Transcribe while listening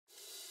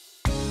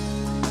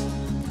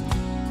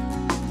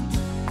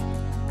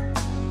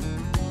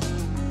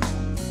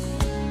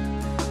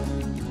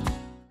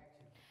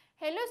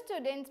Hello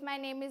students, my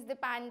name is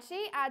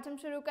Deepanshi. आज हम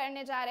शुरू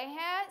करने जा रहे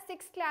हैं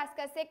 6th क्लास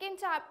का second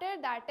chapter,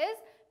 that is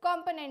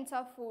components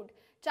of food.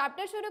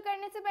 Chapter शुरू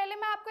करने से पहले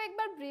मैं आपको एक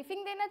बार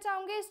ब्रीफिंग देना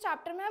चाहूँगी। इस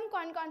चैप्टर में हम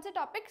कौन कौन से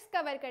टॉपिक्स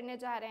कवर करने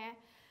जा रहे हैं।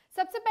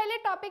 सबसे पहले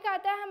टॉपिक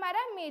आता है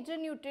हमारा मेजर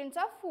न्यूट्रिएंट्स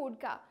ऑफ फूड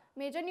का।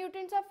 मेजर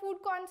न्यूट्रिएंट्स ऑफ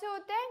फूड कौन से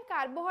होते हैं?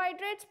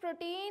 Carbohydrates,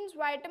 proteins,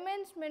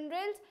 vitamins,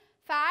 minerals,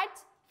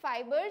 fats,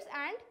 fibres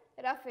and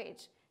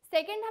roughage.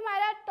 Second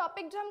हमारा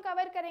टॉपिक जो हम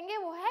कवर करेंगे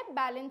वो है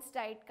बैलेंस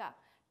डाइट का।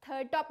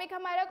 थर्ड टॉपिक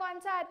हमारा कौन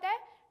सा आता है?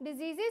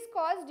 Diseases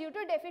cause due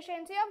to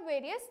deficiency of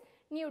various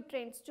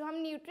nutrients. जो हम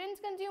न्यूट्रिएंट्स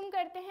कंज्यूम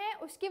करते हैं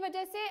उसकी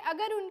वजह से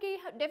अगर उनकी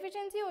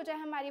डेफिशिएंसी हो जाए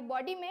हमारी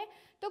बॉडी में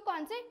तो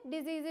कौन से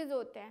डिजीजेस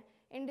होते हैं।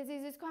 इन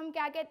डिजीजेस को हम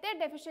क्या कहते हैं?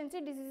 डेफिशिएंसी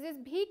डिजीजेस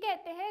भी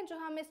कहते हैं, जो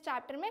हम इस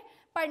चैप्टर में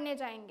पढ़ने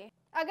जाएंगे।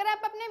 अगर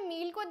आप अपने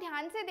मील को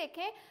ध्यान से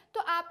देखें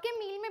तो आपके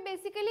मील में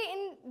बेसिकली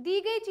इन दी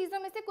गई चीज़ों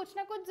में से कुछ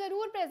ना कुछ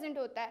ज़रूर प्रेजेंट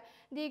होता है।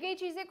 दी गई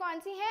चीज़ें कौन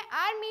सी हैं?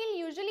 Our meal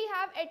usually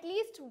have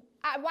at least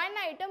one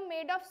item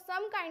made of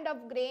some kind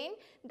of grain,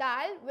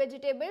 dal,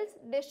 vegetables,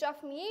 dish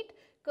of meat,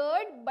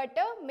 curd,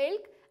 butter,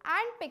 milk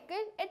and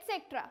pickle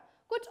etcetera.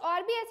 कुछ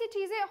और भी ऐसी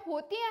चीज़ें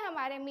होती हैं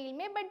हमारे मील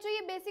में, बट जो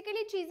ये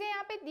बेसिकली चीज़ें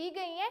यहाँ पे दी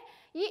गई हैं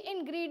ये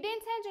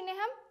इंग्रेडिएंट्स हैं जिन्हें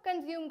हम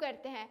कंज्यूम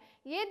करते हैं।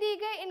 ये दी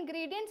गए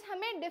इंग्रेडिएंट्स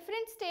हमें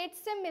डिफरेंट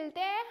स्टेट्स से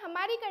मिलते हैं,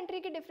 हमारी कंट्री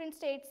के डिफरेंट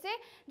स्टेट्स से,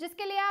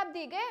 जिसके लिए आप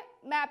दी गए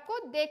मैप को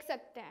देख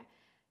सकते हैं।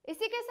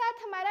 इसी के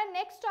साथ हमारा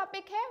नेक्स्ट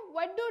टॉपिक है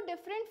what do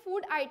different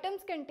food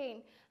items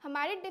contain.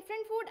 हमारे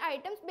डिफरेंट फूड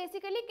आइटम्स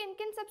बेसिकली किन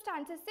किन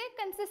सब्सटेंसेस से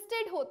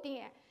कंसिस्टेड होती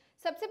हैं।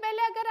 सबसे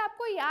पहले अगर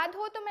आपको याद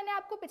हो तो मैंने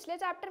आपको पिछले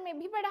चैप्टर में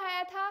भी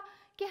पढ़ाया था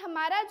कि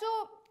हमारा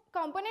जो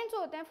कंपोनेंट्स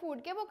होते हैं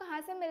फूड के वो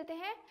कहाँ से मिलते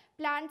हैं?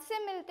 प्लांट से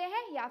मिलते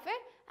हैं या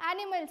फिर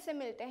एनिमल्स से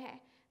मिलते हैं।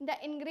 The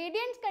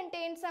ingredients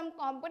contain some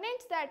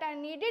components that are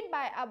needed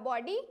by our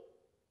body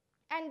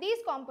and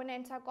these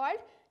components are called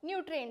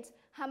nutrients.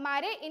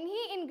 हमारे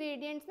इन्हीं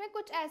इंग्रेडिएंट्स में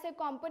कुछ ऐसे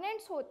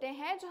कंपोनेंट्स होते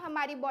हैं जो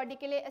हमारी बॉडी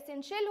के लिए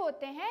एसेंशियल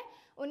होते हैं,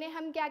 उन्हें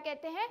हम क्या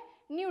कहते हैं?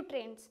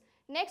 न्यूट्रिएंट्स।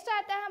 नेक्स्ट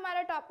आता है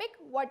हमारा टॉपिक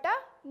व्हाट आर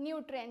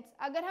न्यूट्रिएंट्स।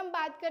 अगर हम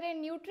बात करें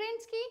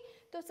न्यूट्रिएंट्स की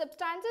तो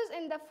substances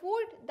in the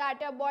food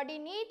that our body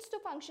needs to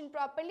function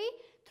properly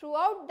through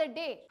out the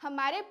day.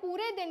 हमारे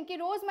पूरे दिन की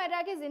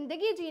रोज़मर्रा की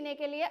ज़िंदगी जीने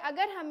के लिए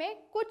अगर हमें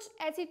कुछ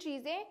ऐसी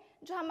चीज़ें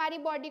जो हमारी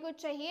बॉडी को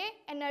चाहिए,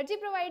 एनर्जी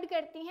प्रोवाइड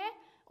करती हैं,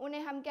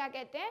 उन्हें हम क्या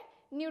कहते हैं?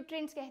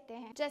 न्यूट्रिएंट्स कहते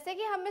हैं। जैसे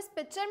कि हम इस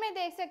पिक्चर में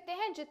देख सकते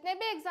हैं जितने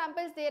भी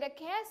एग्जाम्पल्स दे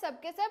रखे हैं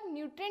सबके सब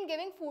न्यूट्रिएंट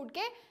गिविंग फूड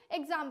के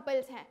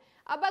एग्जाम्पल्स हैं।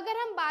 अब अगर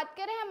हम बात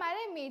करें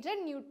हमारे मेजर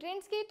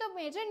न्यूट्रिएंट्स की तो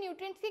मेजर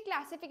न्यूट्रिएंट्स की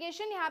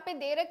क्लासिफिकेशन यहाँ पे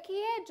दे रखी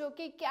है, जो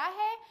कि क्या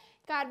है?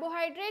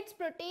 Carbohydrates,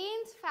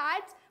 proteins,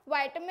 fats,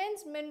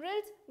 vitamins,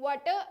 minerals,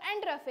 water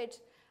and roughage.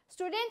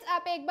 Students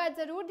आप एक बात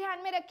ज़रूर ध्यान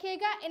में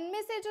रखिएगा,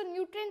 इनमें से जो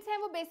न्यूट्रिएंट्स हैं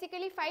वो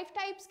बेसिकली 5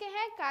 टाइप्स के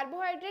हैं: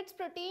 carbohydrates,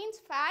 proteins,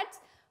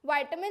 fats,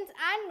 vitamins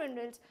and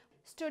minerals.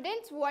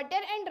 Students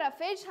water and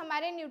roughage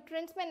हमारे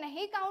न्यूट्रिएंट्स में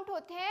नहीं काउंट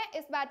होते हैं,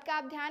 इस बात का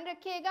आप ध्यान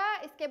रखिएगा।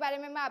 इसके बारे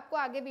में मैं आपको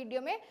आगे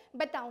वीडियो में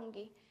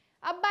बताऊंगी।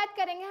 अब बात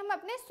करेंगे हम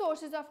अपने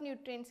सोर्सेज ऑफ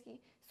न्यूट्रिएंट्स की।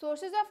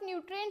 सोर्सेज ऑफ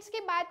न्यूट्रिएंट्स की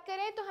बात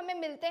करें तो हमें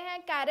मिलते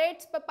हैं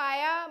crates,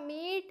 papaya,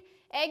 meet,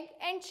 egg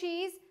and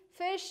cheese,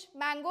 fish,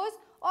 mangoes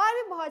और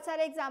भी बहुत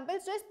सारे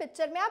एग्जाम्पल्स जो इस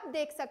पिक्चर में आप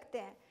देख सकते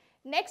हैं।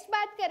 नेक्स्ट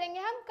बात करेंगे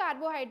हम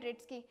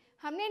कार्बोहाइड्रेट्स की।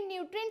 हमने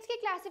न्यूट्रिएंट्स की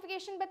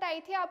क्लासिफिकेशन बताई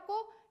थी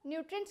आपको।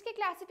 न्यूट्रिएंट्स के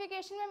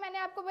क्लासिफिकेशन में मैंने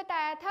आपको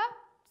बताया था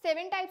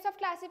 7 टाइप्स ऑफ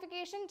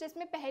क्लासिफिकेशन,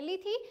 जिसमें पहली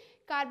थी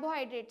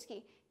कार्बोहाइड्रेट्स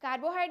की।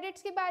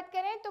 कार्बोहाइड्रेट्स की बात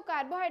करें तो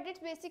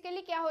कार्बोहाइड्रेट्स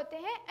बेसिकली क्या होते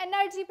हैं?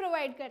 एनर्जी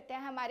प्रोवाइड करते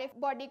हैं हमारे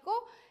बॉडी को,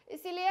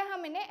 इसीलिए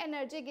हम इन्हें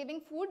एनर्जी गिविंग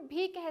फूड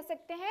भी कह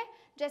सकते हैं।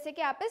 जैसे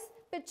कि आप इस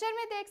पिक्चर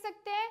में देख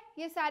सकते हैं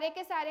ये सारे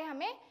के सारे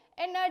हमें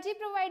एनर्जी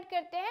प्रोवाइड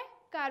करते हैं,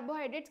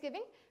 कार्बोहाइड्रेट्स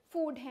गिविंग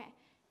फूड हैं।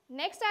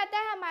 नेक्स्ट आता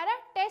है हमारा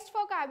टेस्ट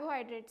फॉर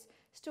कार्बोहाइड्रेट्स।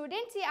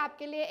 स्टूडेंट्स ये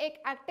आपके लिए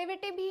एक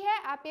एक्टिविटी भी है,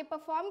 आप ये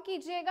परफॉर्म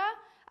कीजिएगा।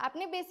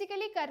 आपने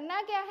बेसिकली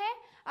करना क्या है?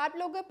 आप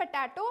लोग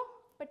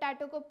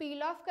पोटैटो को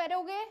पील ऑफ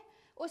करोगे,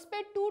 उस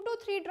पर 2 to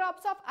 3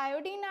 drops of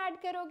iodine add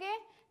करोगे,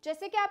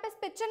 जैसे कि आप इस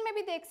पिक्चर में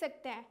भी देख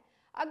सकते हैं।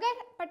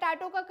 अगर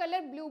पोटैटो का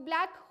कलर ब्लू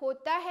ब्लैक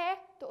होता है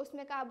तो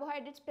उसमें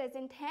कार्बोहाइड्रेट्स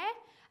प्रेजेंट हैं,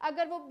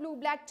 अगर वो ब्लू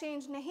ब्लैक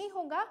चेंज नहीं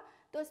होगा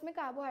तो उसमें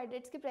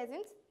कार्बोहाइड्रेट्स की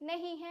प्रेजेंस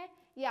नहीं है।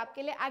 ये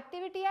आपके लिए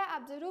एक्टिविटी है,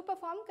 आप ज़रूर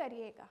परफॉर्म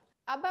करिएगा।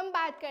 अब हम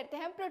बात करते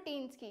हैं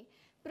प्रोटीन्स की।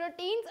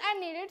 Proteins are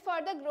needed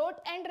for the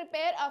growth and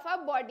repair of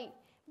our body.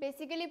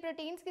 Basically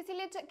proteins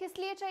किस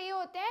लिए चाहिए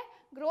होते हैं?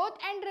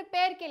 ग्रोथ एंड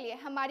रिपेयर के लिए।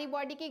 हमारी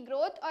बॉडी की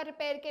ग्रोथ और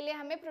रिपेयर के लिए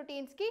हमें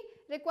प्रोटीन्स की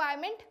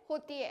रिक्वायरमेंट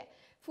होती है।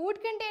 Food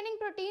containing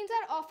proteins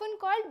are often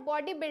called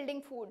body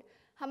building food.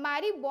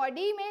 हमारी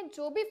बॉडी में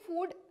जो भी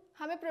फूड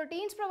हमें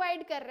प्रोटीन्स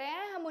प्रोवाइड कर रहे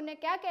हैं हम उन्हें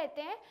क्या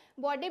कहते हैं?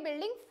 बॉडी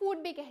बिल्डिंग फूड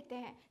भी कहते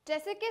हैं।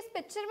 जैसे कि इस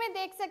पिक्चर में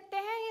देख सकते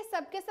हैं ये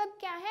सब के सब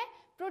क्या हैं?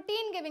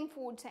 प्रोटीन गिविंग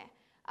फूड्स हैं।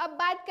 अब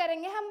बात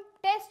करेंगे हम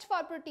टेस्ट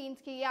फॉर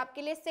प्रोटीन्स की। ये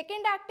आपके लिए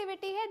सेकेंड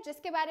एक्टिविटी है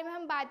जिसके बारे में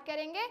हम बात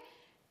करेंगे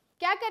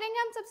क्या करेंगे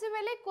हम? सबसे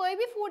पहले कोई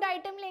भी फूड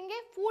आइटम लेंगे।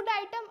 फूड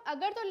आइटम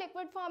अगर तो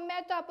लिक्विड फॉर्म में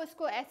है तो आप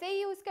उसको ऐसे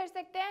ही यूज़ कर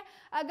सकते हैं।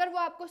 अगर वो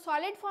आपको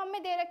सॉलिड फॉर्म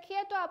में दे रखी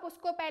है तो आप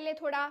उसको पहले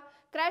थोड़ा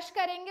क्रश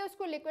करेंगे,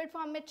 उसको लिक्विड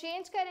फॉर्म में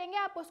चेंज करेंगे,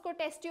 आप उसको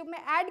टेस्ट ट्यूब में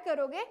ऐड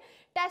करोगे।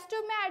 टेस्ट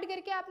ट्यूब में ऐड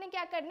करके आपने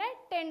क्या करना है?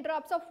 10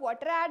 ड्रॉप्स ऑफ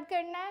वाटर ऐड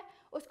करना है,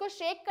 उसको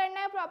शेक करना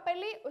है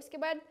प्रॉपरली। उसके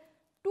बाद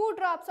 2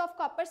 drops of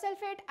copper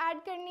sulphate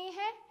add करनी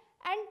है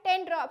and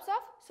 10 drops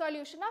of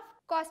solution of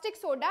caustic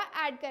soda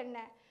add करना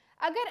है।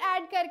 अगर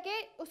ऐड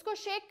करके उसको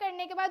शेक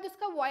करने के बाद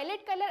उसका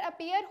वॉयलेट कलर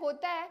अपीयर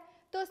होता है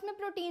तो उसमें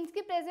प्रोटीन्स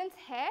की प्रेजेंस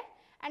है,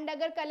 एंड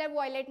अगर कलर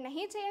वॉयलेट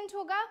नहीं चेंज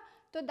होगा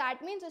तो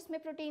दैट मीन्स उसमें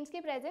प्रोटीन्स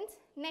की प्रेजेंस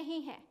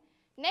नहीं है।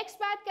 नेक्स्ट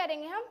बात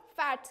करेंगे हम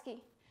फैट्स की।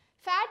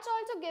 Fats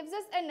also gives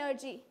us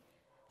energy.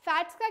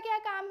 Fats का क्या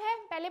काम है?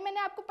 पहले मैंने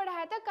आपको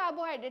पढ़ाया था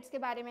कार्बोहाइड्रेट्स के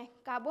बारे में।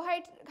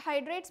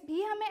 कार्बोहाइड्रेट्स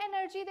भी हमें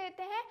एनर्जी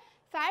देते हैं,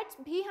 फैट्स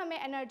भी हमें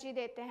एनर्जी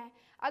देते हैं।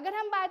 अगर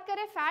हम बात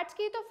करें फैट्स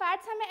की तो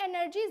फैट्स हमें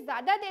एनर्जी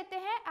ज़्यादा देते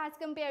हैं एज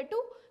कम्पेयर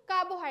टू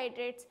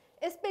कार्बोहाइड्रेट्स।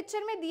 इस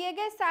पिक्चर में दिए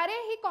गए सारे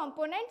ही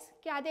कंपोनेंट्स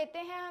क्या देते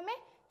हैं? हमें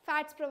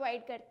फैट्स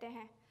प्रोवाइड करते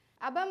हैं।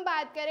 अब हम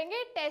बात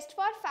करेंगे टेस्ट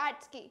फॉर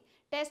फैट्स की।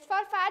 टेस्ट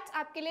फॉर फैट्स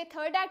आपके लिए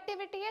थर्ड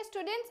एक्टिविटी है।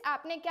 स्टूडेंट्स,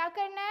 आपने क्या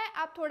करना है?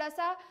 आप थोड़ा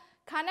सा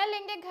खाना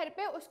लेंगे घर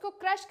पे, उसको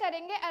क्रश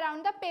करेंगे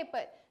अराउंड द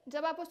पेपर।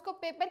 जब आप उसको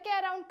पेपर के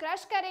अराउंड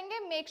क्रश करेंगे,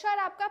 मेक श्योर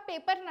आपका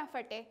पेपर ना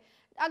फटे।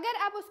 अगर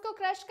आप उसको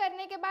क्रश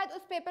करने के बाद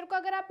उस पेपर को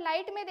अगर आप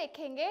लाइट में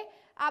देखेंगे,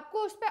 आपको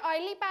उस पर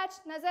ऑयली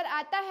पैच नज़र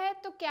आता है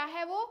तो क्या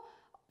है? वो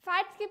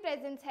फैट्स की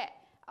प्रेजेंस है।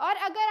 और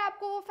अगर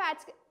आपको वो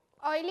फैट्स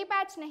ऑयली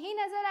पैच नहीं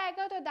नज़र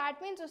आएगा तो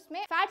दैट मीन्स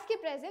उसमें फैट्स की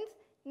प्रेजेंस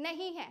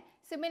नहीं है।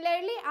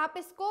 सिमिलरली आप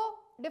इसको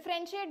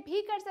डिफ्रेंशिएट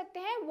भी कर सकते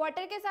हैं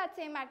वाटर के साथ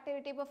सेम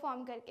एक्टिविटी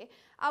परफॉर्म करके।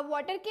 आप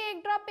वाटर के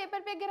एक ड्रॉप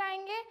पेपर पे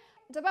गिराएंगे,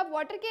 जब आप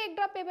वाटर के एक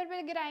ड्रॉप पेपर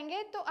पे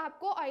गिराएंगे तो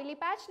आपको ऑयली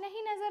पैच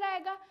नहीं नज़र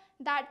आएगा,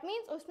 दैट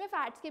मीन्स उसमें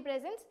फैट्स की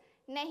प्रेजेंस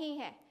नहीं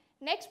है।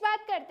 नेक्स्ट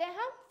बात करते हैं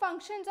हम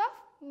फंक्शंस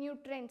ऑफ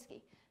न्यूट्रिएंट्स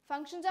की।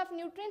 फंक्शंस ऑफ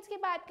न्यूट्रिएंट्स की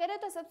बात करें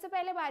तो सबसे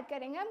पहले बात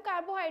करेंगे हम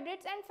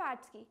कार्बोहाइड्रेट्स एंड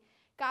फैट्स की।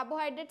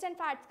 कार्बोहाइड्रेट्स एंड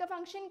फैट्स का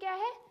फंक्शन क्या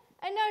है?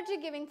 एनर्जी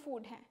गिविंग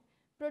फूड है।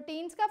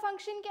 प्रोटीन्स का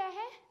फंक्शन क्या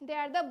है? They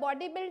are the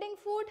body building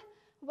food.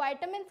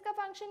 Vitamin का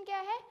फंक्शन क्या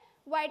है?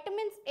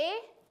 वाइटामिन ए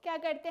क्या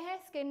करते हैं?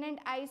 स्किन एंड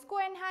आईज को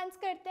एनहांस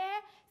करते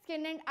हैं,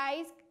 स्किन एंड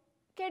आईज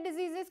के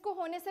डिजीजेस को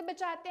होने से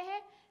बचाते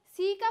हैं।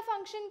 सी का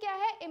फंक्शन क्या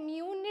है?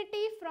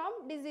 इम्यूनिटी फ्रॉम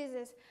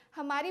डिजीजेस,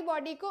 हमारी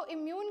बॉडी को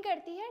इम्यून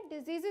करती है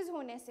डिजीजेस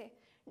होने से।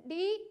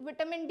 डी,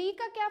 विटामिन डी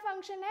का क्या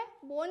फंक्शन है?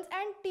 बोन्स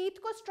एंड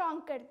टीथ को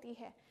स्ट्रॉन्ग करती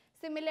है।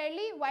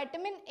 सिमिलरली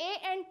विटामिन ए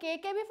एंड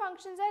के भी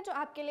फंक्शंस हैं जो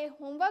आपके लिए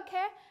होमवर्क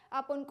है,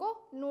 आप उनको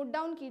नोट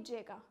डाउन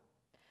कीजिएगा।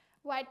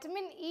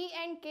 विटामिन ई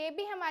एंड के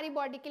भी हमारी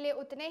बॉडी के लिए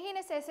उतने ही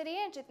नेसेसरी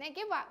हैं जितने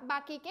कि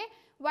बाकी के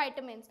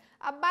विटामिन्स।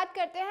 अब बात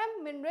करते हैं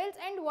हम मिनरल्स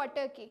एंड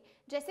वाटर की।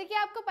 जैसे कि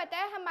आपको पता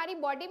है हमारी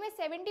बॉडी में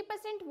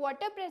 70%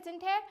 वाटर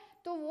प्रेजेंट है,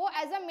 तो वो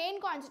एज अ मेन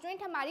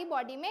कॉन्स्टिट्यूएंट हमारी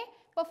बॉडी में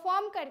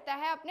परफॉर्म करता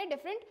है अपने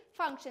डिफरेंट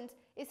फंक्शंस,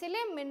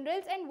 इसीलिए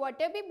मिनरल्स एंड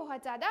वाटर भी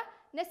बहुत ज़्यादा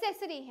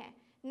नेसेसरी हैं।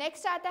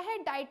 नेक्स्ट आता है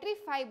dietary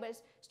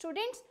fibres.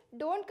 Students,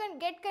 don't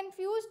get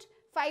confused.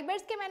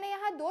 Fibres के मैंने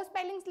यहाँ 2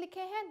 स्पेलिंग्स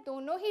लिखे हैं,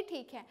 दोनों ही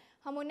ठीक हैं।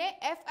 हम उन्हें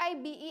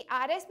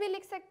FIBERS भी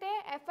लिख सकते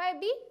हैं,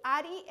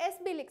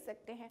 FIBRES भी लिख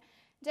सकते हैं।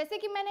 जैसे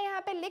कि मैंने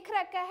यहाँ पे लिख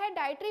रखा है,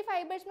 डाइटरी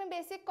फाइबर्स में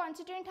बेसिक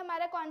कॉन्स्टिट्यूएंट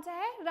हमारा कौन सा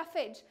है?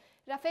 रफेज।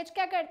 रफेज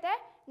क्या करता है?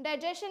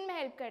 डाइजेशन में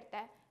हेल्प करता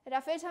है।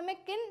 रफेज हमें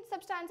किन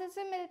सब्सटेंसेस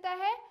से मिलता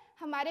है?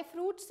 हमारे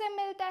फ्रूट्स से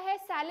मिलता है,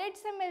 सैलेड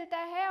से मिलता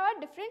है और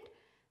डिफरेंट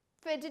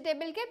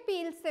वेजिटेबल के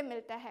पील्स से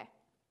मिलता है।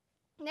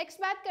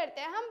 नेक्स्ट बात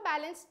करते हैं हम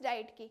बैलेंस्ड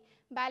डाइट की।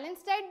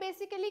 बैलेंस्ड डाइट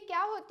बेसिकली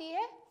क्या होती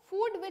है?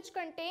 Food which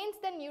contains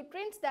the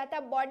nutrients that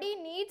our body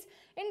needs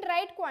in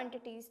right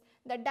quantities.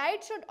 The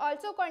diet should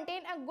also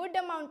contain a good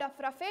amount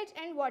of roughage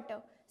and water.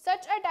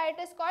 Such a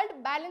diet is called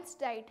balanced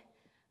diet.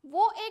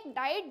 वो एक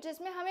diet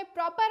जिसमें हमें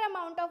proper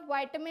amount of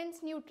vitamins,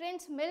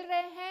 nutrients मिल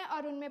रहे हैं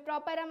और उनमें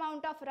proper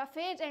amount of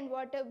roughage and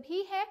water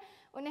भी है,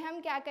 उन्हें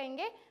हम क्या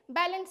कहेंगे?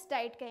 बैलेंस्ड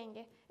डाइट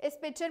कहेंगे। इस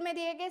पिक्चर में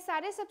दिए गए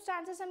सारे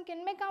सब्सटेंसेस हम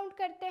किन में काउंट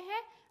करते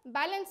हैं?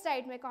 बैलेंस्ड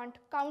डाइट में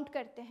काउंट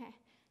करते हैं।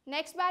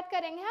 नेक्स्ट बात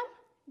करेंगे हम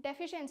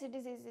डेफिशिएंसी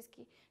डिजीजेस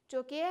की,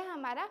 जो कि है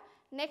हमारा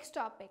next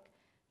topic.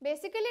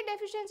 Basically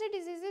deficiency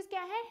diseases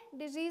क्या है?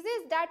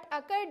 Diseases that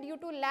occur due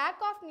to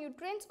lack of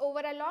nutrients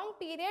over a long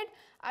period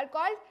are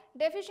called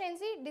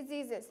deficiency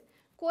diseases.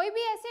 कोई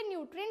भी ऐसे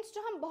न्यूट्रिएंट्स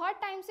जो हम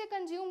बहुत टाइम से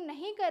कंज्यूम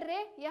नहीं कर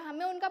रहे या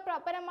हमें उनका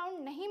प्रॉपर अमाउंट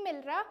नहीं मिल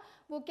रहा,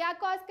 वो क्या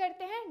कॉज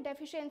करते हैं?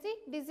 डेफिशिएंसी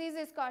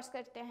डिजीजेस कॉज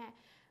करते हैं।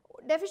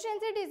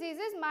 डेफिशिएंसी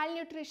डिजीजेस माल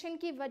न्यूट्रिशन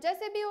की वजह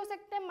से भी हो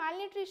सकते हैं। माल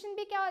न्यूट्रिशन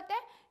भी क्या होता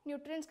है?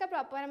 न्यूट्रिएंट्स का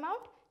प्रॉपर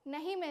अमाउंट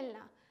नहीं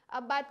मिलना।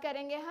 अब बात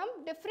करेंगे हम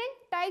different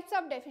types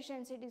of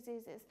deficiency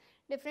diseases.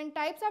 Different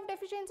types of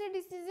deficiency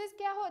diseases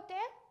क्या होते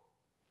हैं?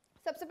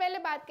 सबसे पहले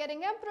बात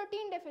करेंगे हम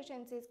प्रोटीन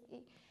डेफिशिएंसीज की।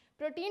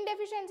 प्रोटीन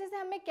डेफिशिएंसी से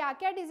हमें क्या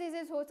क्या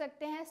डिजीजेस हो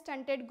सकते हैं?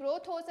 स्टंटेड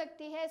ग्रोथ हो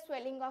सकती है,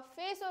 स्वेलिंग ऑफ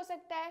फेस हो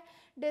सकता है,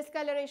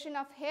 डिस्कलरेशन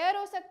ऑफ हेयर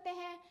हो सकते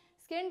हैं,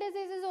 स्किन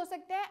डिजीजेज हो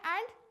सकते हैं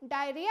एंड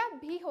डायरिया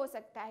भी हो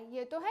सकता है।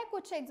 ये तो है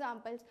कुछ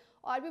एग्जांपल्स,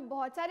 और भी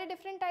बहुत सारे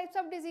डिफरेंट टाइप्स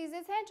ऑफ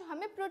डिजीजेस हैं जो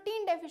हमें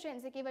प्रोटीन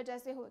डेफिशिएंसी की वजह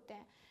से होते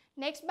हैं।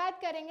 नेक्स्ट बात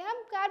करेंगे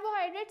हम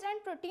carbohydrates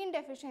and protein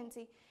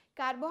deficiency.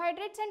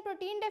 Carbohydrates and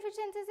protein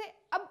deficiency से,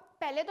 अब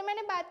पहले तो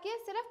मैंने बात की है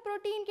सिर्फ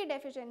प्रोटीन की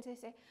डेफिशिएंसी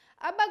से,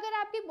 अब अगर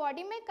आपकी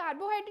बॉडी में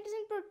कार्बोहाइड्रेट्स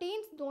एंड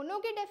प्रोटीन्स दोनों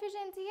की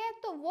डेफिशिएंसी है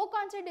तो वो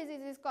कौन से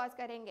डिजीजेस कॉज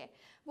करेंगे?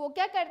 वो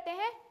क्या करते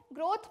हैं,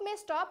 ग्रोथ में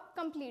स्टॉप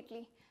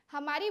कंप्लीटली।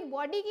 हमारी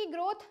बॉडी की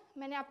ग्रोथ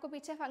मैंने आपको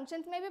पीछे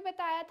फंक्शंस में भी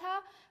बताया था,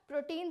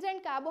 प्रोटीन्स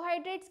एंड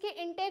कार्बोहाइड्रेट्स के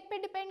इंटेक पे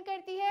डिपेंड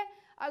करती है।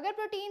 अगर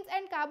प्रोटीन्स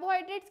एंड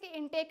कार्बोहाइड्रेट्स की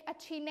इंटेक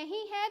अच्छी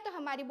नहीं है तो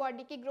हमारी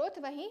बॉडी की ग्रोथ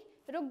वहीं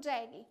रुक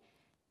जाएगी।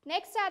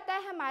 नेक्स्ट आता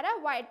है हमारा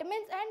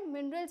vitamins and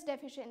minerals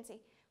deficiency.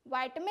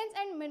 Vitamins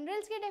and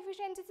minerals की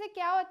डेफिशिएंसी से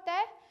क्या होता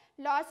है,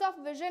 लॉस ऑफ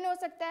विजन हो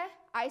सकता है,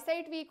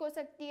 आईसाइट वीक हो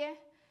सकती है,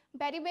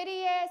 बेरीबेरी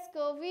है,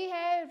 स्कर्वी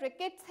है,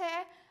 रिकेट्स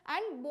है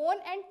and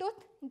bone and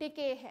tooth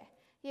decay है।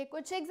 ये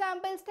कुछ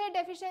एग्जाम्पल्स थे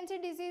डेफिशिएंसी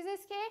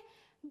डिजीजेस के।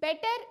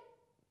 बेटर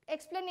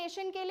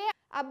एक्सप्लेनेशन के लिए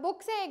आप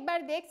बुक से एक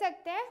बार देख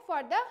सकते हैं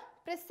फॉर द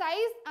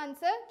प्रिसाइज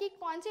आंसर कि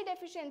कौन सी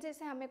डेफिशिएंसी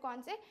से हमें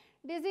कौन से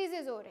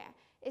डिजीजेज हो रहे हैं।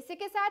 इसी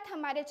के साथ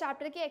हमारे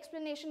चैप्टर की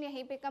एक्सप्लेनेशन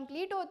यहीं पे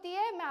कंप्लीट होती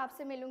है। मैं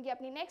आपसे मिलूंगी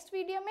अपनी नेक्स्ट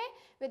वीडियो में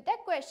with the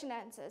question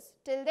answers.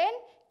 Till then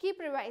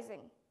keep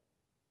revising.